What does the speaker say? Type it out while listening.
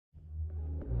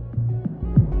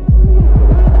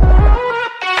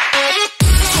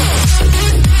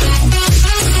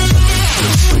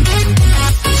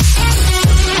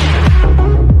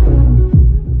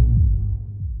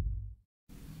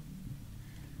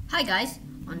Hi guys,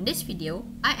 on this video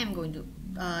I am going to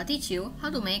teach you how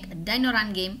to make a Dino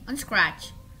Run game on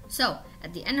Scratch. So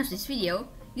at the end of this video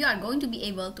you are going to be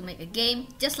able to make a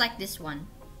game just like this one.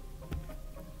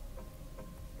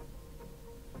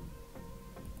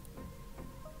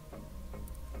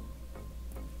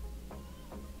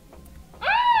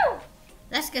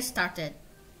 Let's get started.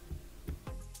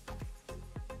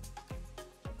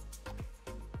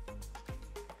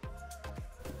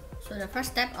 So the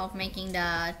first step of making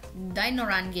the Dino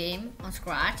Run game on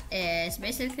Scratch is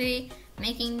basically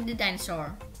making the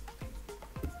dinosaur.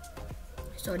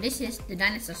 So this is the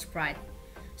dinosaur sprite.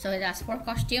 So it has 4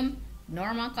 costumes: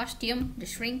 normal costume, the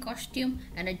shrink costume,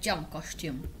 and the jump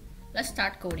costume. Let's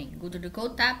start coding. Go to the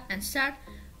code tab and start.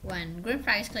 When green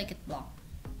flag is click it block.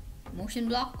 Motion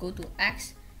block, go to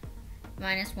X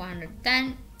minus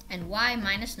 110 and Y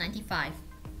minus 95.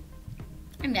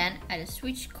 And then add a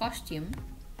switch costume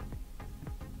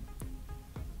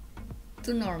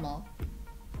to normal.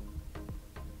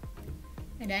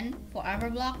 And then for hover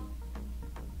block,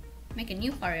 make a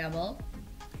new variable.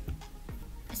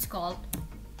 It's called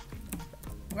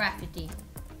graffiti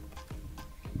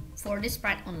for this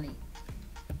sprite only.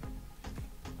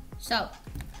 So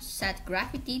set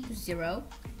graffiti to 0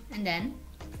 and then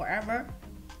forever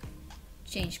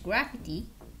change graffiti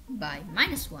by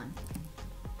 -1.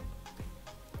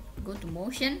 Go to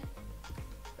motion,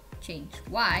 change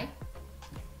Y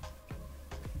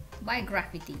by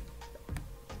graffiti.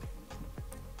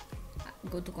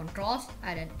 Go to controls,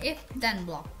 add an if then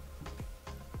block.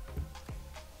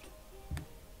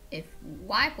 If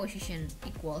Y position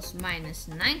equals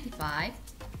 -95,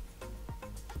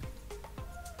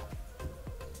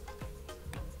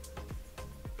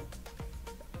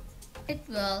 it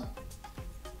will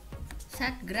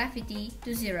set graffiti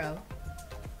to 0.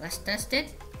 Let's test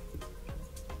it,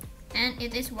 and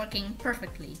it is working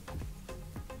perfectly.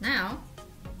 Now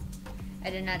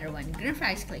add another one. Green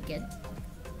flags, click it.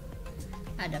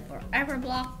 Add a forever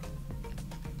block.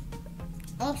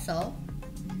 Also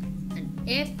an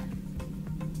if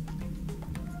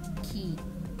key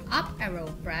up arrow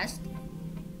pressed,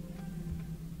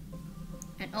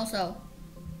 and also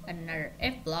another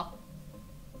if block.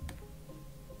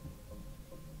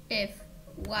 If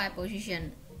Y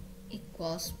position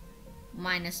equals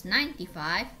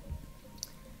 -95,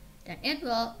 then it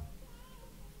will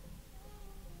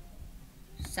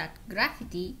set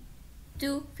graffiti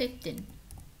to 15.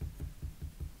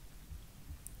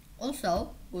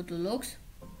 Also go to looks,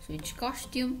 switch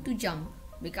costume to jump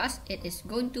because it is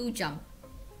going to jump.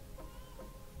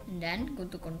 And then go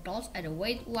to controls, add a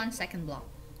wait 1 second block.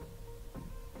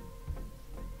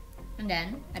 And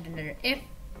then add another if.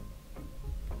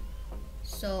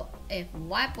 So if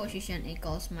Y position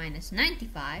equals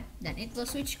 -95, then it will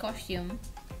switch costume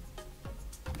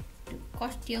to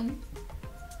costume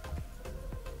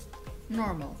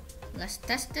normal. Let's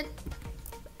test it.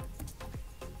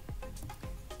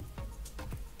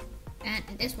 And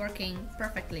it is working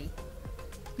perfectly.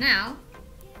 Now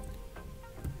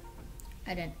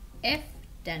add an if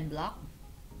then block.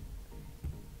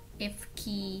 If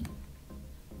key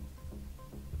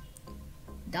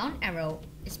down arrow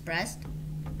is pressed,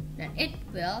 then it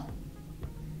will,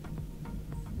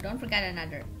 don't forget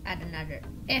add another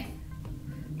if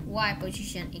Y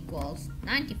position equals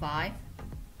 95,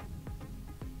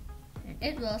 and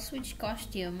it will switch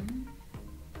costume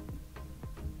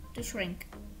to shrink.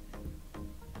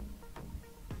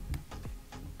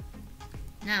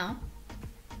 Now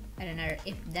add another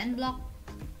if then block.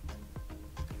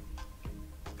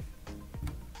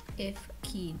 If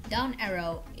key down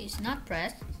arrow is not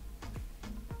pressed,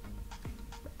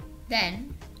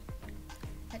 then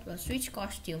it will switch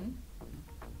costume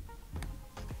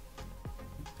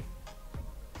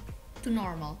to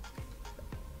normal.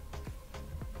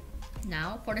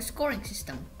 Now for the scoring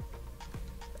system.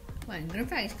 When green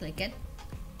flag is clicked,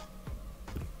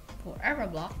 forever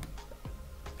block,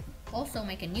 also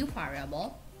make a new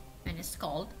variable and it's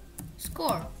called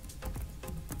score.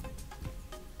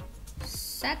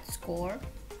 Set score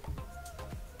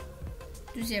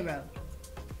to 0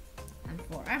 and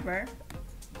forever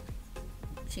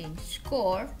change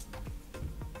score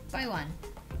by 1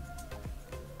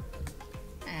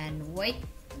 and wait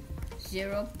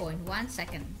 0.1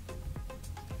 second.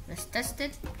 Let's test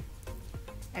it.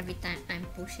 Every time I'm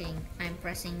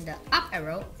pressing the up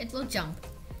arrow, it will jump,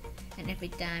 and every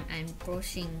time I'm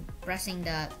pressing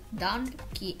the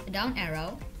down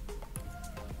arrow,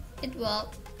 it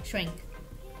will shrink.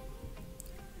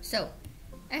 So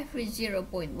every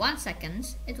 0.1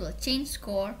 seconds it will change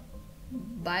score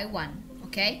by 1.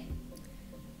 Okay,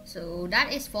 so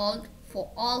that is for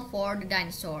all for the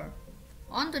dinosaur.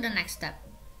 On to the next step.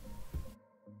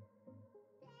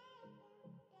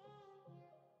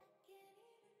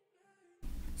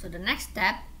 So the next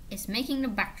step is making the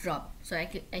backdrop. So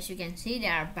as you can see,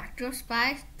 there are backdrop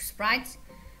sprites.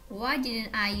 Why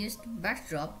didn't I use the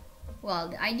backdrop? Well,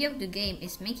 the idea of the game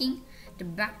is making the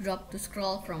backdrop to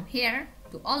scroll from here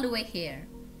to all the way here.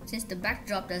 Since the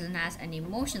backdrop doesn't have any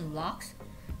motion blocks,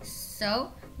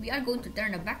 so we are going to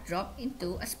turn the backdrop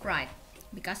into a sprite,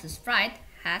 because the sprite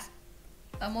has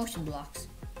a motion blocks.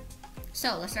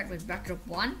 So let's start with backdrop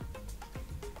 1.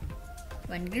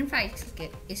 When green flag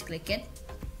is clicked,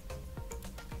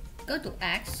 go to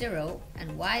X 0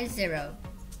 and Y 0.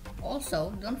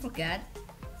 Also, don't forget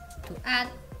to add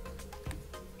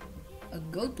a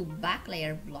go to back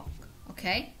layer block,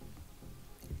 okay?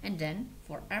 And then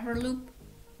forever loop,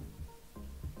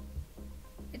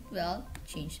 it will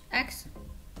change X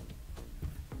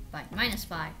by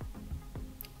 -5.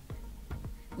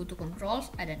 Go to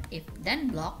controls, add an if then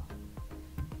block.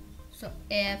 So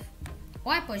if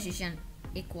Y position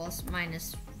equals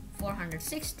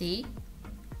 -460,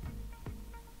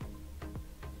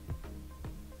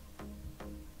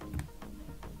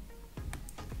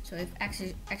 so if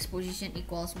X position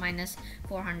equals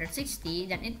 -460,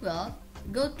 then it will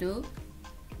go to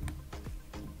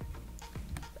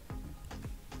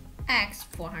X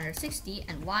 460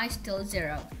 and Y still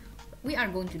 0. We are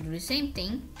going to do the same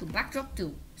thing to backdrop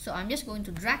 2. So I'm just going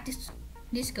to drag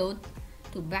this code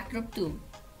to backdrop 2.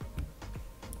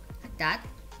 Like that.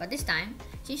 But this time,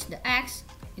 change the X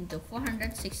into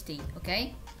 460.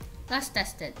 Okay? Let's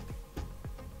test it.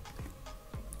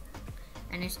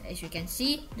 And as you can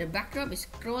see, the backdrop is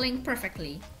scrolling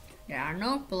perfectly. There are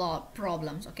no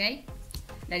problems, okay?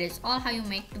 That is all how you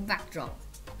make the backdrop.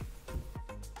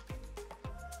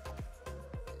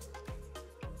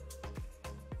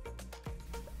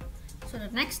 So the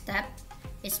next step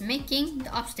is making the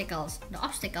obstacles. The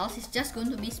obstacles is just going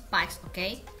to be spikes,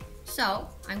 okay? So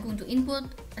I'm going to input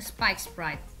a spike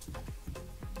sprite.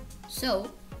 So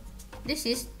this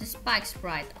is the spike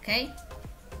sprite, okay?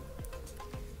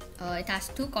 It has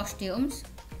two costumes,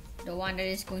 the one that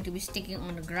is going to be sticking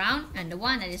on the ground and the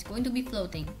one that is going to be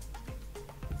floating.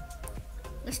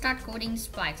 Let's start coding the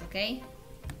spikes, okay?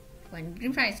 When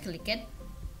green flag is clicked,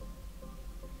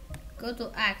 go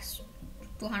to X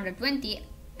 220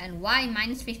 and Y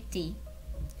 -50.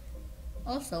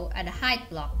 Also add a hide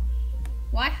block.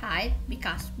 Why hide?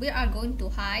 Because we are going to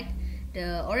hide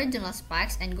the original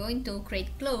spikes and going to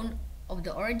create clone of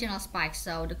the original spikes.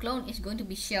 So the clone is going to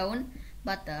be shown,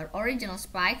 but the original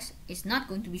spikes is not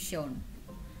going to be shown.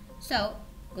 So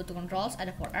go to controls, add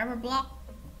a forever block,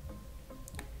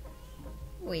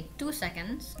 wait 2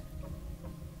 seconds,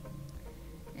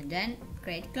 and then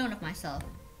create clone of myself.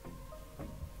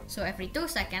 So every 2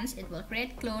 seconds it will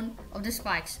create clone of the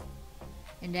spikes.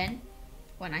 And then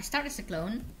when I start as a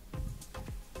clone,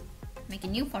 make a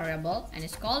new variable and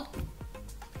it's called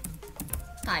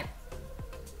type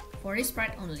for this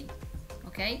sprite only.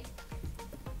 Okay?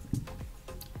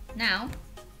 Now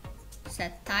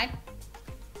set type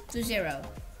to 0.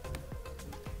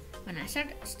 When I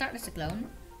start as a clone,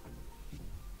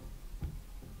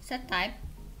 set type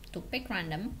to pick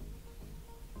random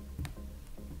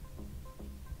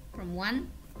from 1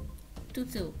 to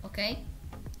 2, okay?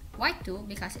 Why 2?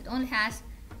 Because it only has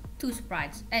 2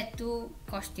 sprites, 2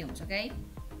 costumes, okay?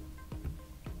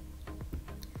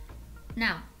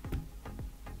 Now,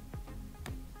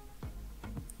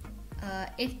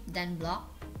 if then block.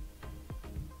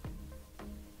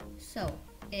 So,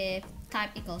 if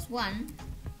type equals 1,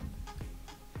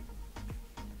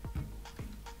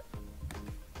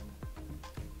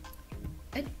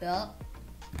 it will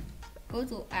go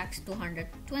to X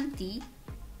 220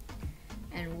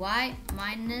 and Y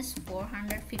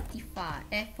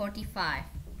 -455.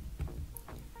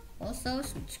 Also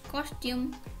switch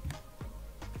costume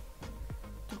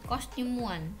to costume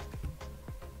 1.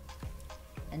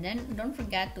 And then don't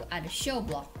forget to add a show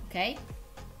block, okay?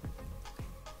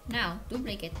 Now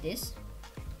duplicate this,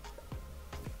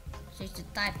 switch the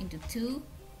type into 2,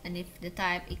 and if the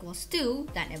type equals 2,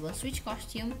 then it will switch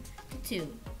costume to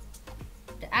 2.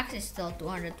 The X is still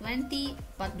 220,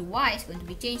 but the Y is going to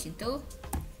be changed into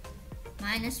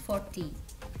 -40.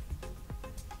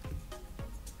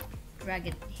 Drag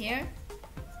it here.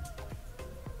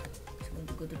 It's going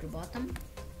to go to the bottom,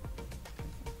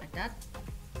 like that.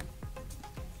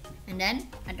 And then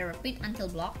add a repeat until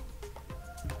block.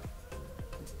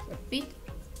 Repeat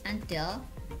until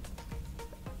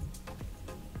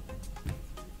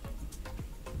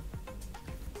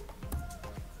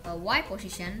Y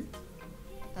position.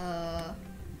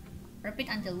 Repeat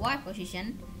until Y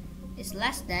position is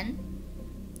less than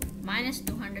minus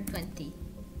 220.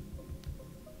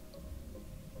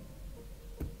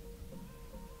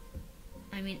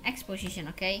 I mean X position,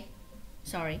 okay?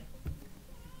 Sorry.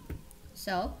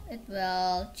 So it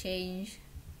will change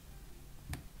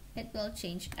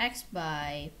X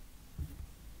by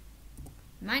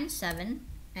minus 7,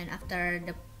 and after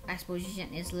the X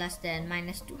position is less than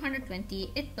minus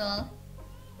 220, it will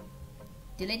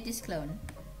delete this clone.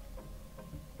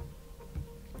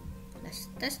 Let's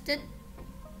test it.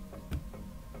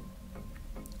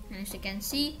 And as you can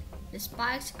see, the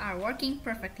spikes are working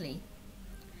perfectly.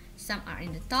 Some are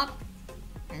in the top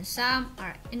and some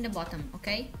are in the bottom,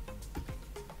 okay?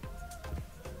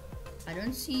 I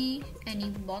don't see any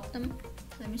bottom.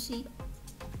 Let me see.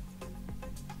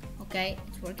 Okay,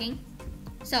 it's working.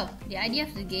 So the idea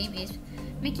of the game is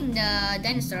making the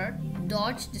dinosaur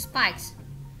dodge the spikes.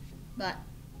 But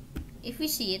if we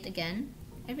see it again,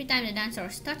 every time the dinosaur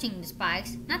is touching the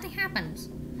spikes, nothing happens.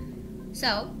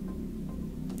 So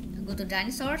go to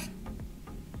dinosaurs,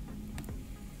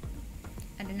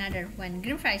 and another when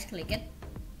green flags click it.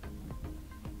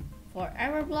 For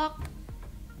error block,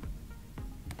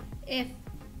 if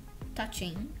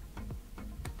touching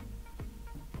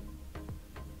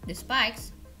the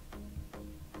spikes,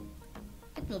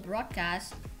 it will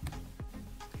broadcast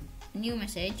a new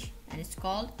message, and it's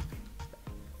called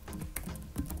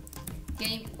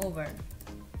game over.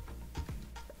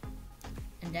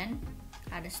 And then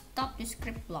add a stop this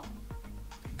script block.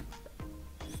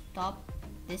 Stop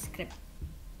this script.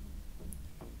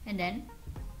 And then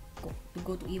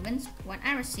go to events. When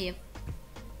I receive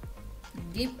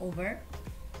game over,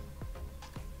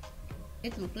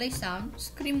 it will play sound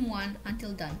scream 1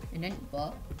 until done, and then it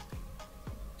will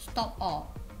stop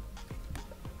all.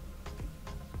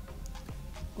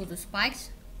 Go to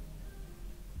spikes,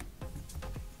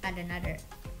 add another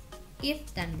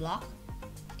if then block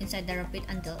inside the repeat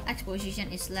until X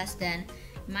position is less than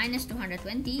minus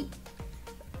 220.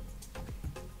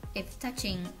 If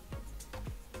touching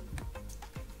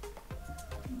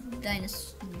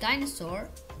dinosaur,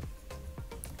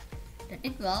 then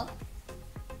it will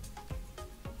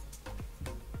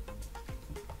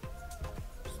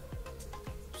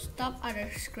stop other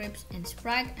scripts in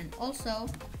sprite and also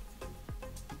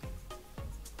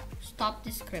stop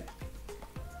the script,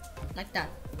 like that.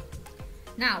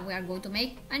 Now we are going to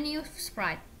make a new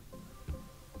sprite.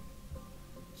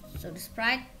 So the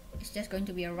sprite is just going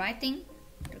to be a writing.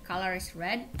 The color is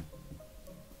red.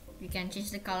 You can change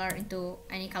the color into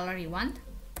any color you want,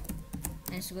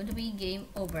 and it's going to be game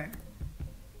over.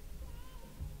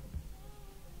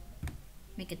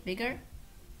 Make it bigger,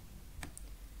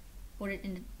 put it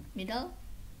in the middle,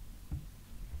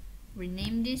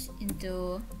 rename this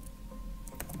into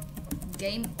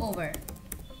game over,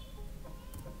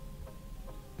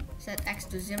 set X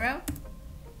to 0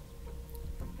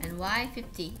 and Y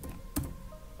 50,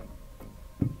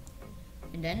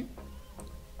 and then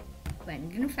when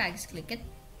green flags click it,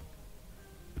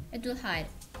 it will hide.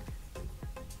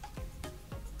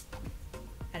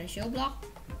 Add a show block,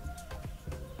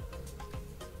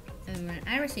 and when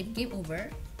I receive game over,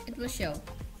 it will show.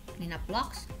 Clean up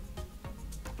blocks.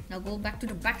 Now go back to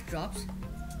the backdrops.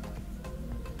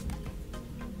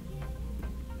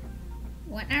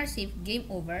 When I receive game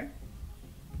over,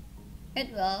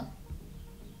 it will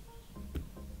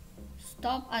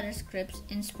stop other scripts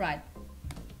in sprite.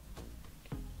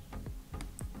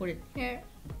 Put it here.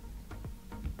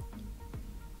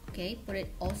 Okay, put it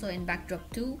also in backdrop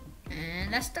 2, and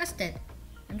let's test it.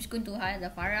 I'm just going to hide the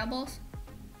variables.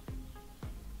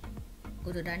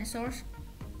 Go to dinosaurs,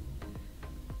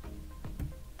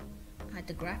 hide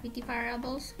the gravity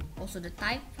variables, also the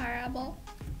type variable,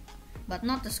 but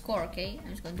not the score, okay? I'm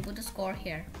just going to put the score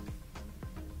here.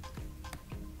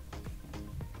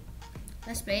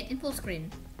 Let's play it in full screen.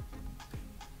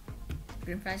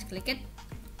 Green flags click it.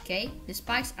 Okay, the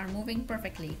spikes are moving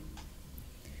perfectly,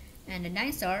 and the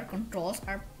dinosaur controls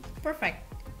are perfect.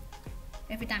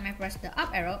 Every time I press the up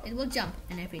arrow, it will jump,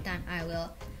 and every time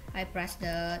I press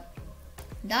the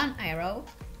down arrow,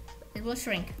 it will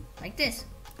shrink like this.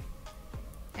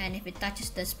 And if it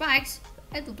touches the spikes,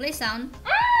 it will play sound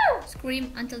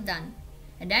scream until done,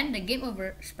 and then the game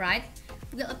over sprite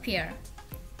will appear.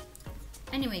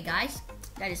 Anyway guys,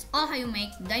 that is all how you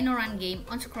make Dino Run game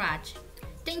on Scratch.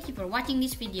 Thank you for watching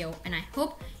this video, and I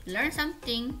hope you learned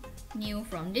something new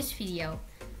from this video.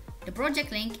 The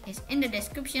project link is in the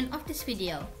description of this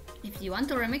video. If you want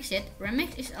to remix it,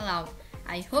 remix is allowed.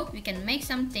 I hope we can make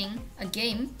something, a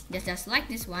game just like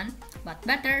this one, but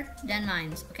better than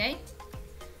mine, okay?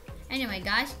 Anyway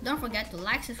guys, don't forget to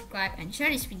like, subscribe and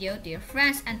share this video to your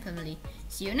friends and family.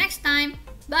 See you next time.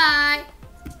 Bye!